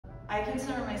I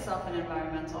consider myself an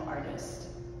environmental artist,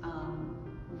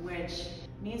 which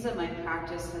means that my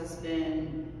practice has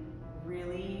been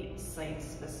really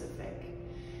site-specific.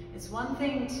 It's one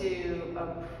thing to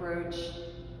approach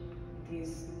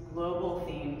these global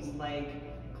themes like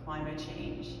climate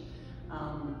change,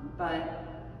 but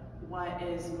what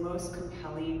is most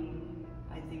compelling,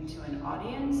 I think, to an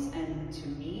audience and to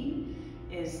me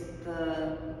is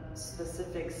the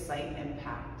specific site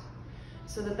impact.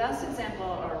 So the best example,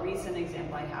 or recent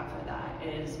example I have for that,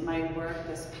 is my work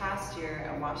this past year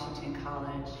at Washington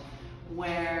College,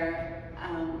 where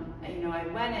I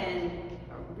went in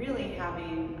really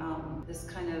having this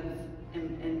kind of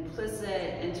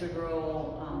implicit,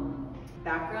 integral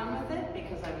background with it,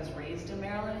 because I was raised in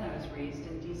Maryland, I was raised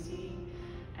in DC,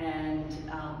 and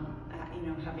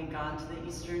having gone to the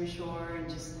Eastern Shore, and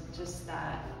just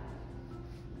that,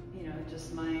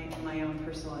 just my own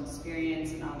personal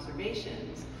experience and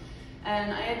observations.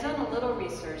 And I had done a little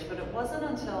research, but it wasn't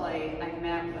until I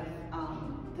met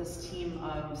with this team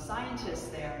of scientists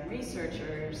there and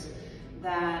researchers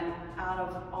that out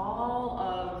of all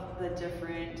of the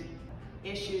different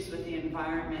issues with the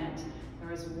environment, there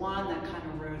was one that kind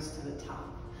of rose to the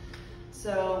top.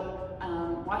 So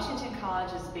Washington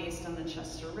College is based on the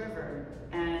Chester River,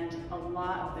 and a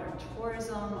lot of their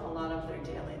tourism, a lot of their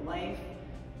daily life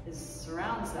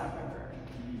surrounds that river.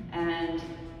 And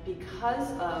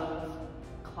because of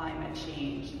climate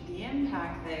change, the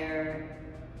impact there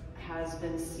has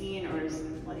been seen, or is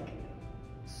like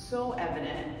so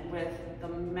evident, with the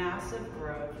massive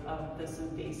growth of this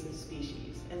invasive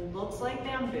species. It looks like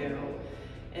bamboo.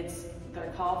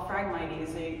 They're called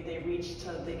Phragmites.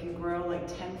 They can grow like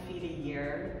 10 feet a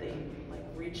year. They like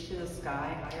reach to the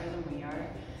sky higher than we are.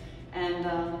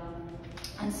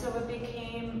 And so it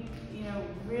became,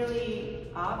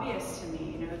 really obvious to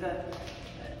me, that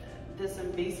this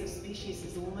invasive species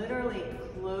is literally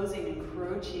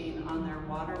encroaching on their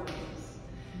waterways.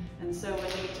 And so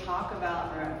when you talk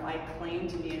about, or if I claim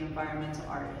to be an environmental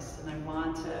artist, and I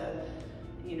want to,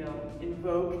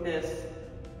 invoke this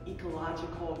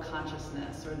ecological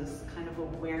consciousness, or this kind of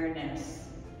awareness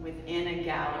within a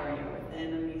gallery or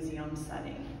within a museum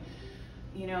setting,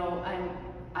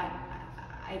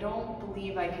 I don't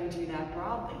believe I can do that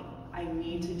broadly. I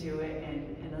need to do it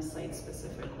in a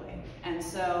site-specific way. And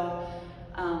so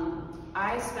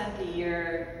I spent the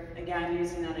year, again,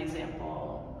 using that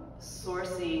example,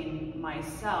 sourcing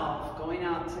myself, going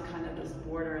out to kind of this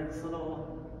border, this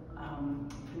little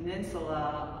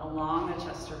peninsula along the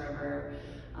Chester River,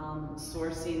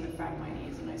 sourcing the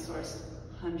Phragmites, and I sourced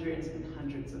hundreds and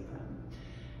hundreds of them.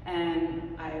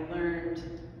 And I learned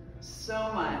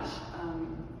so much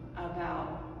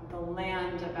about the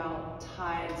land, about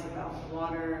tides, about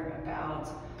water, about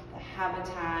the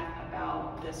habitat,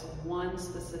 about this one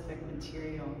specific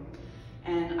material.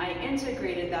 And I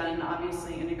integrated that, and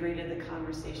obviously integrated the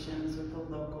conversations with the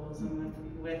locals and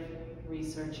with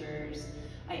researchers.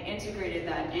 I integrated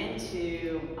that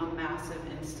into a massive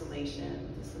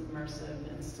installation, this immersive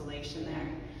installation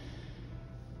there.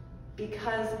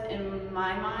 Because in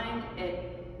my mind,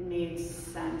 it made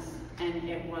sense, and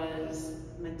it was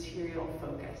material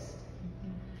focused.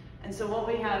 And so what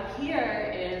we have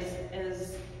here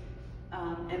is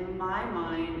in my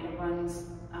mind,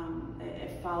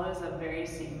 it follows a very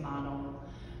same model.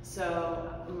 So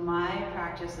my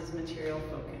practice is material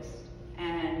focused.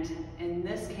 And in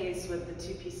this case, with the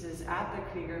two pieces at the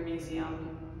Kreeger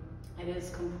Museum, it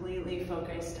is completely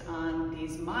focused on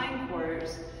these mine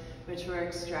cores, which were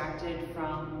extracted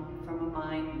from a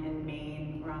mine in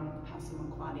Maine, around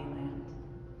Passamaquoddy land.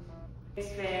 It's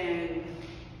been,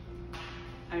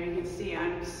 you can see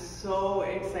I'm so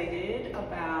excited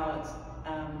about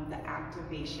the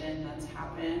activation that's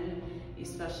happened,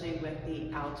 especially with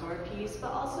the outdoor piece,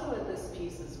 but also with this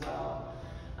piece as well.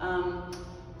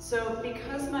 So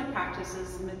because my practice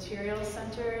is material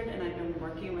centered, and I've been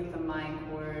working with the mine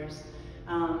cores,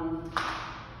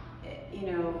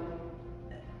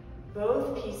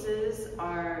 both pieces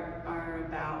are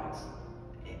about,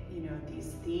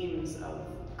 these themes of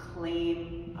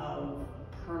claim, of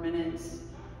permanence,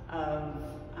 of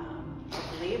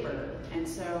labor. And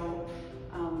so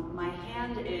my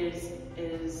hand is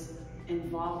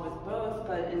involved with both,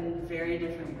 but in very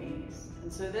different ways.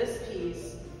 And so this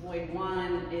piece, Void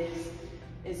 1,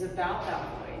 is about that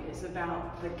void. It's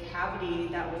about the cavity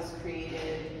that was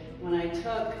created when I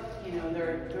took,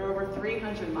 there are over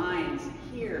 300 mines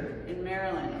here in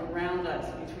Maryland, around us,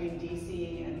 between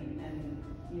DC and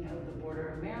the border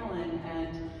of Maryland.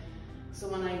 And so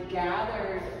when I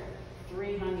gathered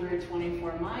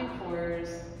 324 mine cores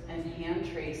and hand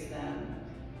traced them,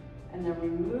 and then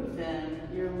remove them,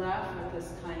 you're left with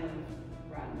this kind of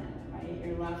remnant, right?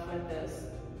 You're left with this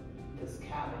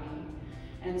cavity.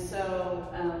 And so,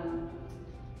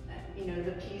 you know,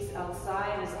 the piece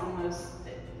outside is almost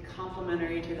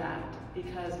complementary to that,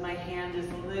 because my hand is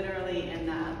literally in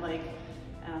that, like,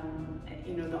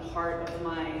 you know, the heart of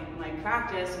my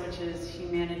practice, which is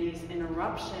humanity's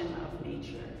interruption of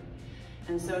nature.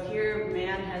 And so here,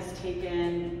 man has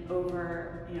taken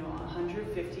over, you know,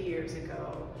 150 years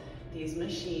ago, these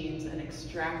machines and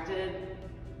extracted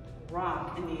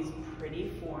rock in these pretty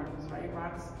forms, right?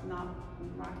 Rock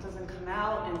doesn't come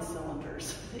out in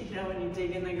cylinders. You know, when you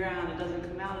dig in the ground, it doesn't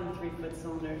come out in 3-foot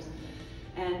cylinders.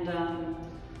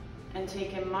 And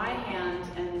taken my hand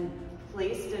and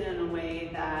placed it in a way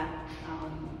that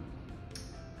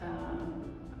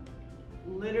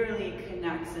literally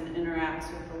connects and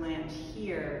interacts with the land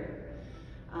here,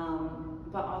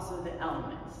 but also the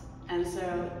elements. And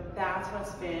so that's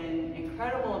what's been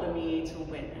incredible to me to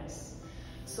witness.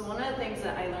 So one of the things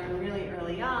that I learned really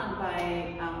early on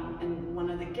and one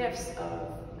of the gifts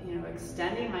of, you know,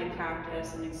 extending my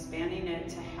practice and expanding it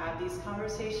to have these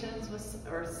conversations with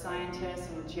earth scientists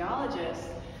and with geologists,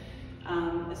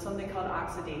 is something called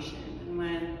oxidation. And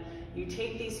when you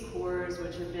take these cores,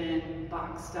 which have been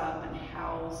boxed up and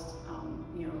housed,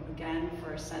 you know, again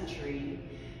for a century,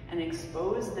 and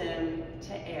expose them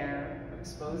to air,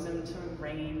 expose them to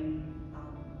rain,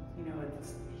 you know,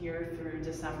 it's here through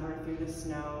December, through the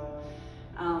snow.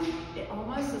 It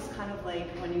almost is kind of like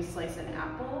when you slice an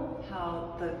apple,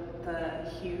 how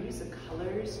the hues, the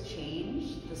colors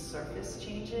change, the surface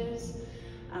changes,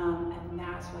 and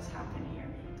that's what's happened here.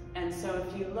 And so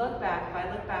if you look back, if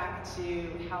I look back to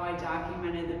how I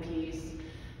documented the piece,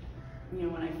 you know,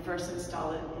 when I first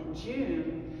installed it in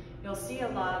June, you'll see a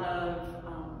lot of,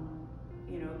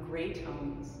 you know, gray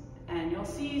tones. And you'll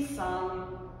see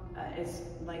some, it's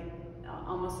like,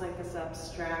 almost like this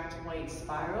abstract white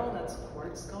spiral that's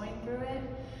quartz going through it.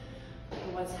 But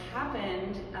what's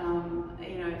happened,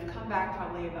 you know, I've come back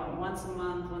probably about once a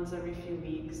month, once every few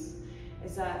weeks,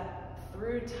 is that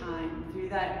through time, through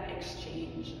that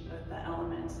exchange of the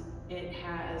elements, it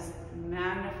has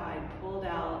magnified, pulled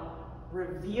out,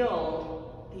 revealed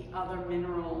the other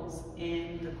minerals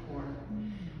in the core.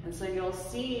 And so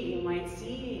you might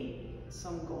see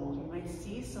some gold, you might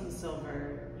see some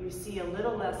silver, you see a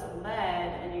little less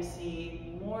lead, and you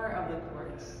see more of the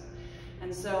quartz.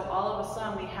 And so all of a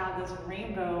sudden we have this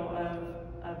rainbow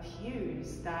of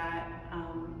hues that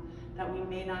we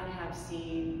may not have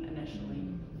seen initially.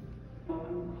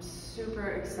 I'm super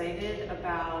excited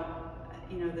about,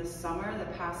 you know, this summer, the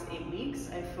past 8 weeks,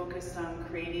 I've focused on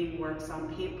creating works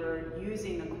on paper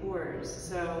using the cores.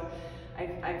 So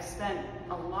I've spent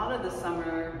a lot of the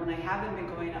summer, when I haven't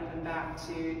been going up and back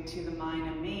to the mine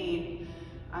in Maine,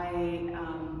 I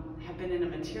have been in a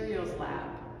materials lab.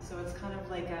 So it's kind of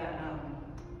like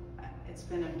it's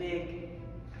been a big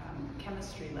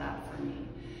chemistry lab for me.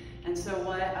 And so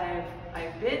what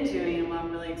I've been doing, and what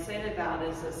I'm really excited about,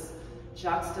 is this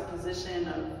juxtaposition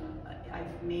of,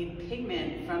 I've made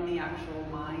pigment from the actual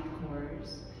mine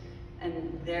cores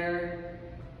and their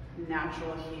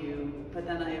natural hue, but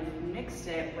then I've mixed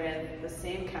it with the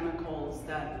same chemicals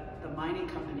that the mining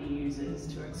company uses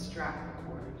to extract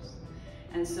the cores.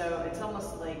 And so it's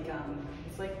almost like,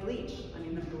 it's like bleach. I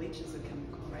mean, the bleach is a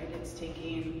chemical, right? It's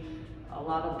taking a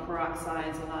lot of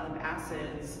peroxides, a lot of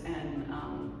acids, and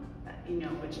you know,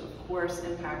 which of course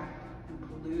impact and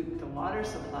pollute the water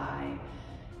supply,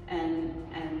 and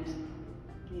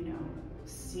you know,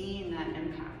 seeing that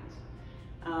impact.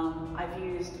 I've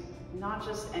used not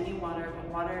just any water, but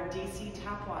water, DC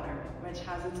tap water, which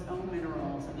has its own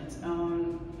minerals and its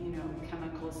own, you know,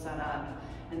 chemical setup,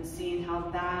 and seeing how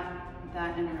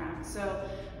that interacts. So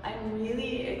I'm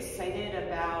really excited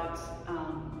about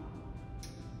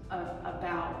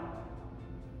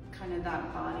kind of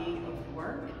that body of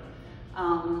work.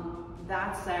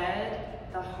 That said,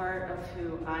 the heart of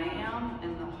who I am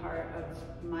and the heart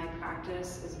of my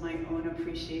practice is my own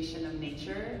appreciation of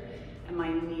nature and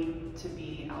my need to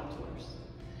be outdoors.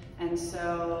 And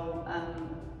so,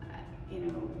 you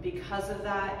know, because of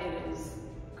that, it is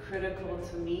critical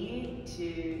to me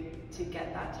to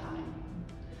get that time.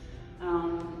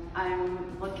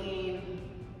 I'm looking,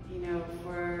 you know,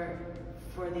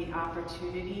 for the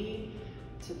opportunity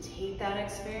to take that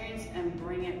experience and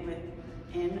bring it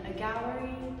within a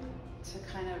gallery to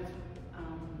kind of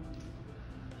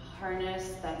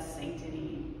harness that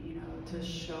sanctity, you know, to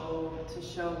show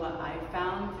what I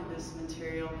found through this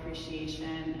material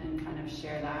appreciation, and kind of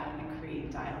share that and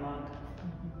create dialogue.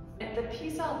 And the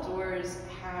piece outdoors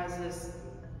has this,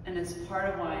 and it's part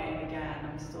of why, again,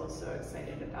 I'm still so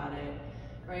excited about it,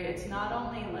 right? It's not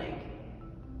only like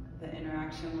the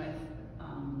interaction with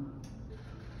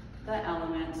the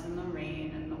elements and the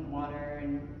rain and the water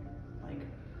and like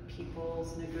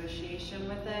people's negotiation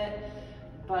with it,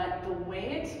 but the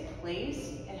way it's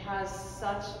placed, it has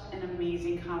such an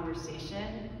amazing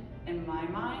conversation in my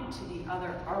mind to the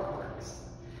other artworks.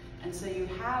 And so you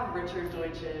have Richard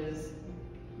Deutsch's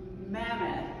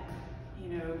mammoth,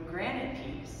 granite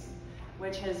piece,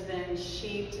 which has been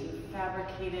shaped and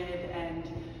fabricated,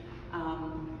 and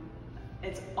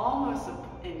it's almost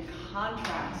in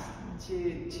contrast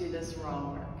to this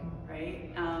raw work,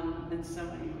 right? In so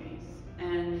many ways.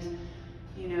 And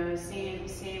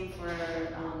same for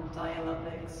Dahlia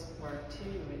Lubbock's work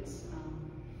too. It's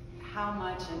how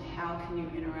much and how can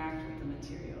you interact with the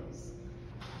materials.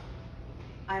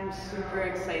 I'm super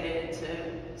excited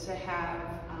to have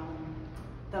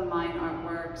the mine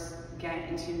artworks get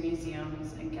into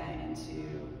museums and get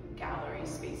into gallery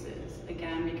spaces.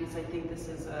 Again, because I think this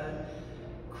is a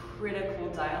critical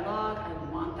dialogue.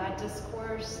 I want that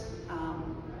discourse.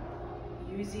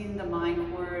 Using the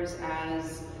mine cores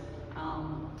as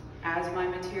my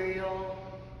material,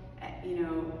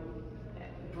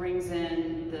 brings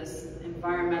in this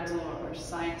environmental or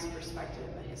science perspective,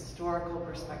 a historical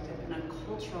perspective, and a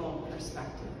cultural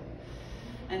perspective.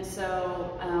 And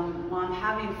so while I'm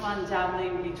having fun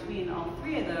dabbling between all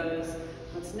three of those,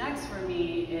 what's next for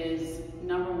me is,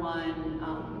 number one,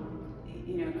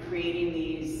 creating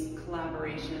these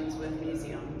collaborations with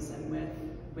museums and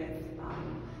with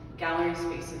gallery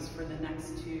spaces for the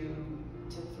next 2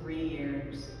 to 3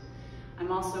 years.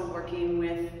 I'm also working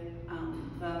with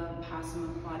the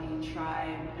Passamaquoddy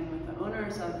tribe and with the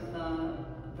owners of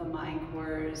the mine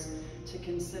cores to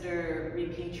consider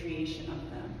repatriation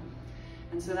of them.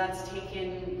 And so that's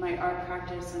taken my art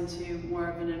practice into more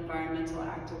of an environmental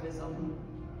activism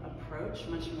approach,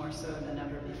 much more so than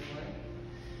ever before.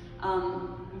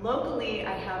 Locally,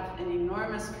 I have an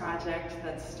enormous project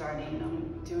that's starting.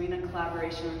 I'm doing a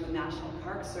collaboration with the National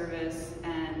Park Service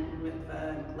and with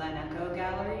the Glen Echo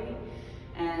Gallery.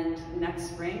 And next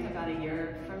spring, about a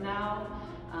year from now,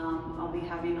 I'll be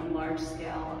having a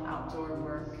large-scale outdoor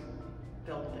work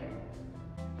built there.